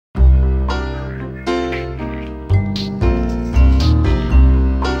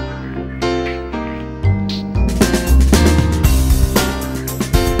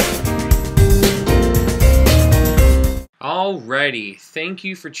Alrighty, thank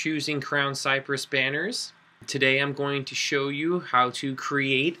you for choosing Crown Cypress banners. Today I'm going to show you how to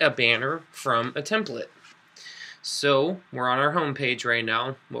create a banner from a template. So we're on our home page right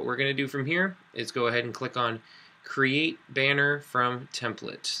now. What we're going to do from here is go ahead and click on Create Banner from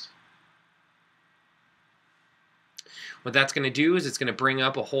Template. What that's going to do is it's going to bring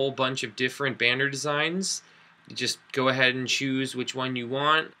up a whole bunch of different banner designs. You just go ahead and choose which one you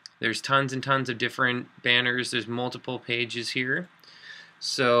want. There's tons and tons of different banners. There's multiple pages here.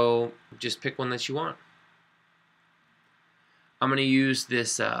 So just pick one that you want. I'm going to use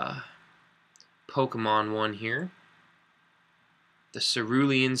this Pokemon one here. The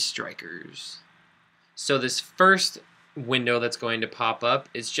Cerulean Strikers. So this first window that's going to pop up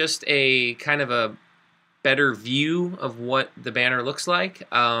is just a kind of a better view of what the banner looks like.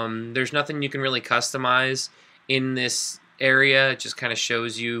 There's nothing you can really customize in this area. It just kind of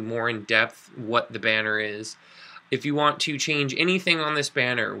shows you more in depth what the banner is. If you want to change anything on this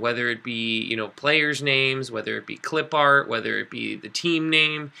banner, whether it be players' names, whether it be clip art, whether it be the team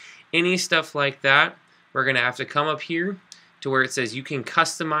name, any stuff like that, we're going to have to come up here to where it says you can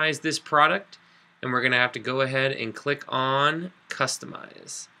customize this product, and we're going to have to go ahead and click on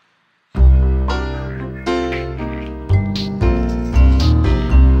Customize.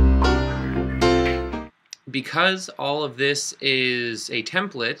 Because all of this is a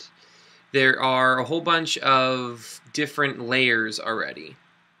template, there are a whole bunch of different layers already.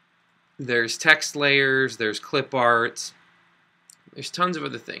 There's text layers, there's clip art, there's tons of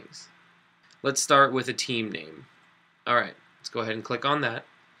other things. Let's start with a team name. Alright, let's go ahead and click on that.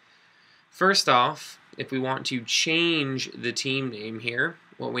 First off, if we want to change the team name here,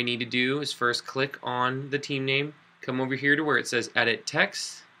 what we need to do is first click on the team name, come over here to where it says Edit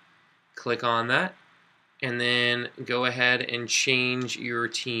Text, click on that, and then go ahead and change your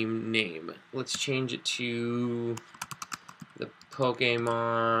team name. Let's change it to the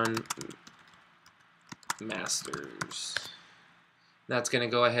Pokemon Masters. That's going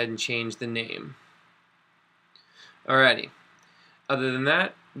to go ahead and change the name. Alrighty. Other than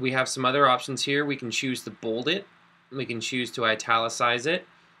that, we have some other options here. We can choose to bold it, we can choose to italicize it,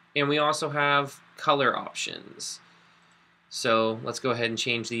 and we also have color options. So let's go ahead and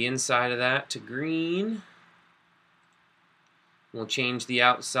change the inside of that to green. We'll change the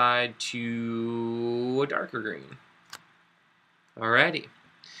outside to a darker green. Alrighty.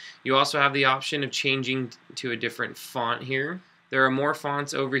 You also have the option of changing to a different font here. There are more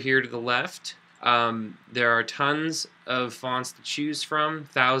fonts over here to the left. There are tons of fonts to choose from,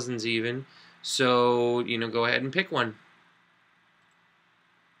 thousands even. So, go ahead and pick one.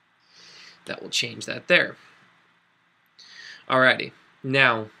 That will change that there. Alrighty.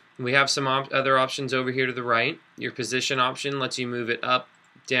 Now, we have some other options over here to the right. Your position option lets you move it up,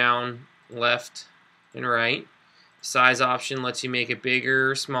 down, left, and right. Size option lets you make it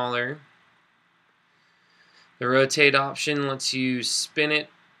bigger or smaller. The rotate option lets you spin it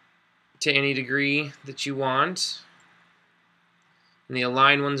to any degree that you want. And the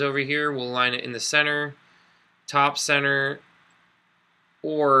align ones over here will align it in the center, top center,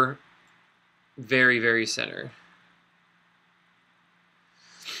 or very, very center.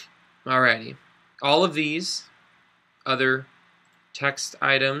 Alrighty, all of these other text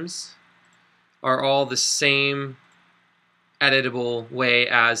items are all the same editable way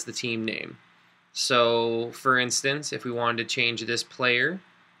as the team name. So, for instance, if we wanted to change this player,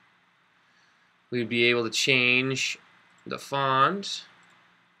 we'd be able to change the font,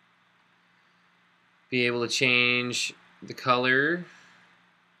 be able to change the color,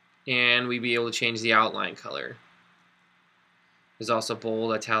 and we'd be able to change the outline color. There's also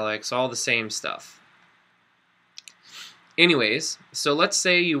bold, italics, all the same stuff. Anyways, so let's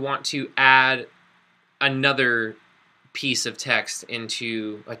say you want to add another piece of text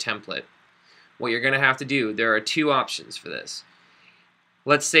into a template. What you're going to have to do, there are two options for this.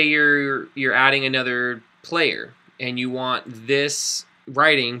 Let's say you're adding another player and you want this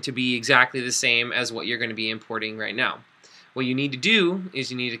writing to be exactly the same as what you're going to be importing right now. What you need to do is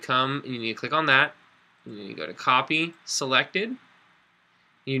you need to come and you need to click on that. You need to go to Copy, Selected.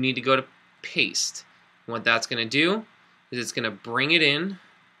 You need to go to Paste. And what that's going to do is it's going to bring it in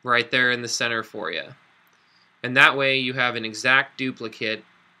right there in the center for you. And that way you have an exact duplicate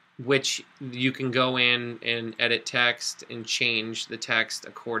which you can go in and edit text and change the text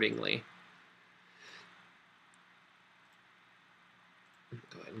accordingly.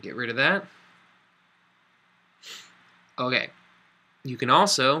 Go ahead and get rid of that. Okay. You can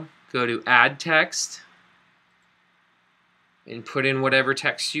also go to Add Text and put in whatever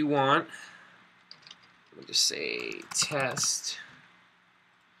text you want. We'll just say test,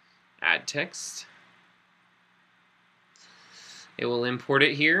 add text. It will import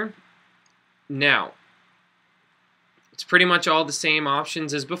it here. Now, it's pretty much all the same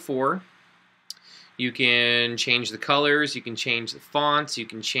options as before. You can change the colors, you can change the fonts, you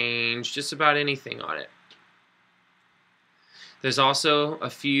can change just about anything on it. There's also a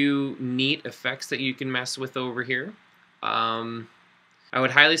few neat effects that you can mess with over here. I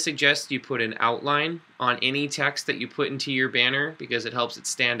would highly suggest you put an outline on any text that you put into your banner because it helps it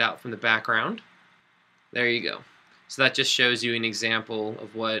stand out from the background. There you go. So that just shows you an example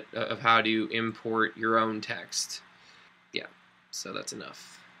of how to import your own text. Yeah, so that's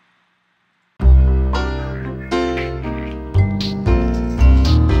enough.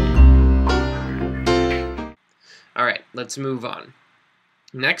 Alright, let's move on.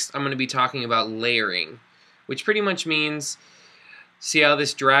 Next, I'm going to be talking about layering, which pretty much means, see how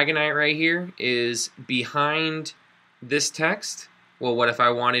this Dragonite right here is behind this text? Well, what if I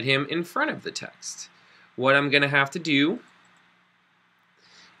wanted him in front of the text? What I'm going to have to do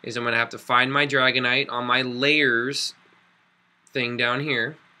is I'm going to have to find my Dragonite on my layers thing down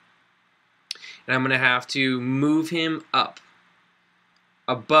here, and I'm going to have to move him up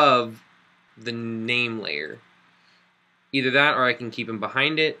above the name layer. Either that, or I can keep him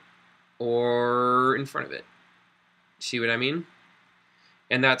behind it or in front of it. See what I mean?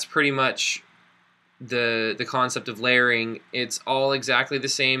 And that's pretty much the concept of layering. It's all exactly the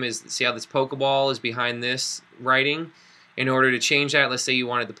same as, see how this Pokeball is behind this writing? In order to change that, let's say you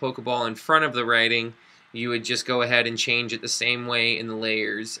wanted the Pokeball in front of the writing, you would just go ahead and change it the same way in the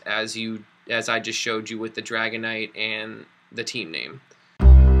layers as I just showed you with the Dragonite and the team name.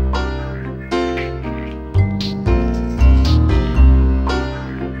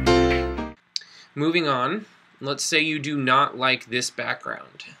 Moving on, let's say you do not like this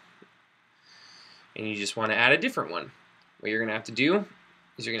background and you just want to add a different one. What you're going to have to do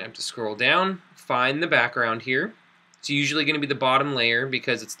is you're going to have to scroll down, find the background here. It's usually going to be the bottom layer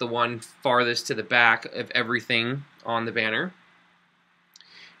because it's the one farthest to the back of everything on the banner.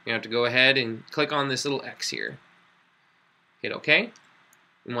 You have to go ahead and click on this little X here. Hit OK.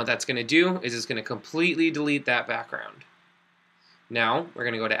 And what that's going to do is it's going to completely delete that background. Now we're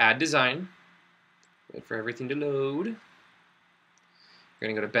going to go to Add Design. Wait for everything to load. You're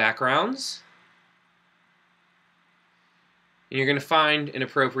going to go to Backgrounds. And you're going to find an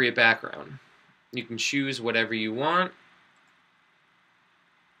appropriate background. You can choose whatever you want.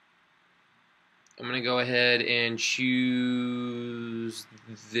 I'm going to go ahead and choose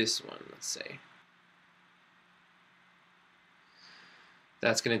this one, let's say.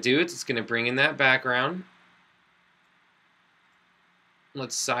 That's going to do it. It's going to bring in that background.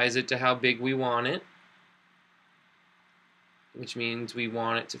 Let's size it to how big we want it, which means we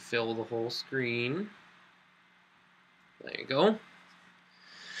want it to fill the whole screen. There you go.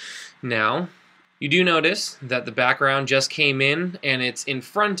 Now, you do notice that the background just came in and it's in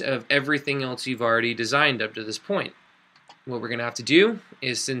front of everything else you've already designed up to this point. What we're going to have to do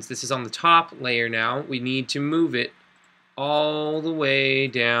is, since this is on the top layer now, we need to move it all the way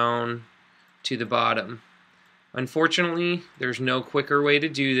down to the bottom. Unfortunately, there's no quicker way to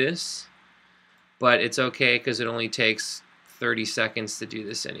do this, but it's okay because it only takes 30 seconds to do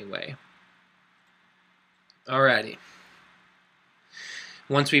this anyway. Alrighty.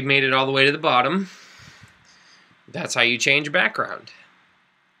 Once we've made it all the way to the bottom, that's how you change a background.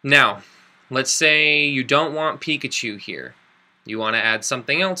 Now, let's say you don't want Pikachu here. You want to add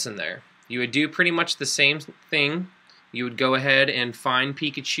something else in there. You would do pretty much the same thing. You would go ahead and find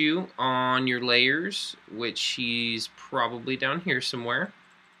Pikachu on your layers, which he's probably down here somewhere.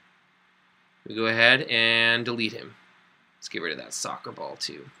 We go ahead and delete him. Let's get rid of that soccer ball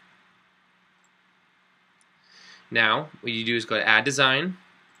too. Now, what you do is go to Add Design,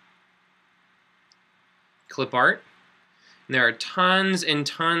 Clip Art, and there are tons and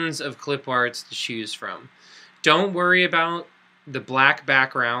tons of clip arts to choose from. Don't worry about the black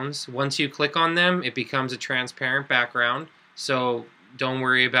backgrounds. Once you click on them, it becomes a transparent background, so don't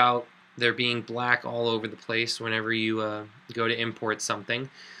worry about there being black all over the place whenever you go to import something.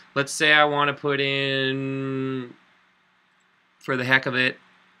 Let's say I want to put in, for the heck of it,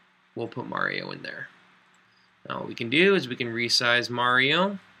 we'll put Mario in there. Now what we can do is we can resize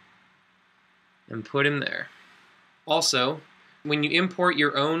Mario and put him there. Also, when you import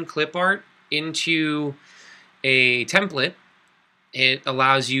your own clip art into a template, it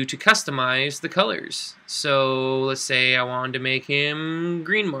allows you to customize the colors. So let's say I wanted to make him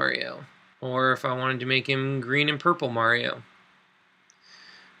green Mario, or if I wanted to make him green and purple Mario,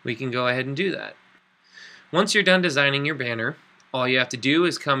 we can go ahead and do that. Once you're done designing your banner, all you have to do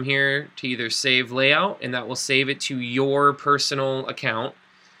is come here to either save layout, and that will save it to your personal account.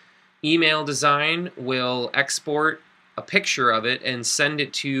 Email Design will export a picture of it and send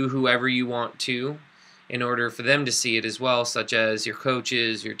it to whoever you want to in order for them to see it as well, such as your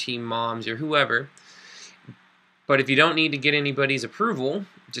coaches, your team moms, or whoever. But if you don't need to get anybody's approval,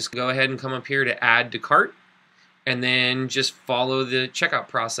 just go ahead and come up here to add to cart, and then just follow the checkout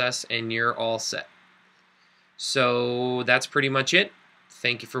process and you're all set. So that's pretty much it.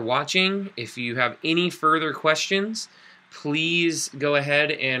 Thank you for watching. If you have any further questions, please go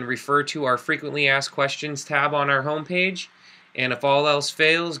ahead and refer to our frequently asked questions tab on our homepage. And if all else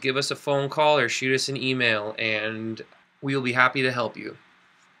fails, give us a phone call or shoot us an email, and we will be happy to help you.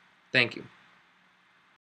 Thank you.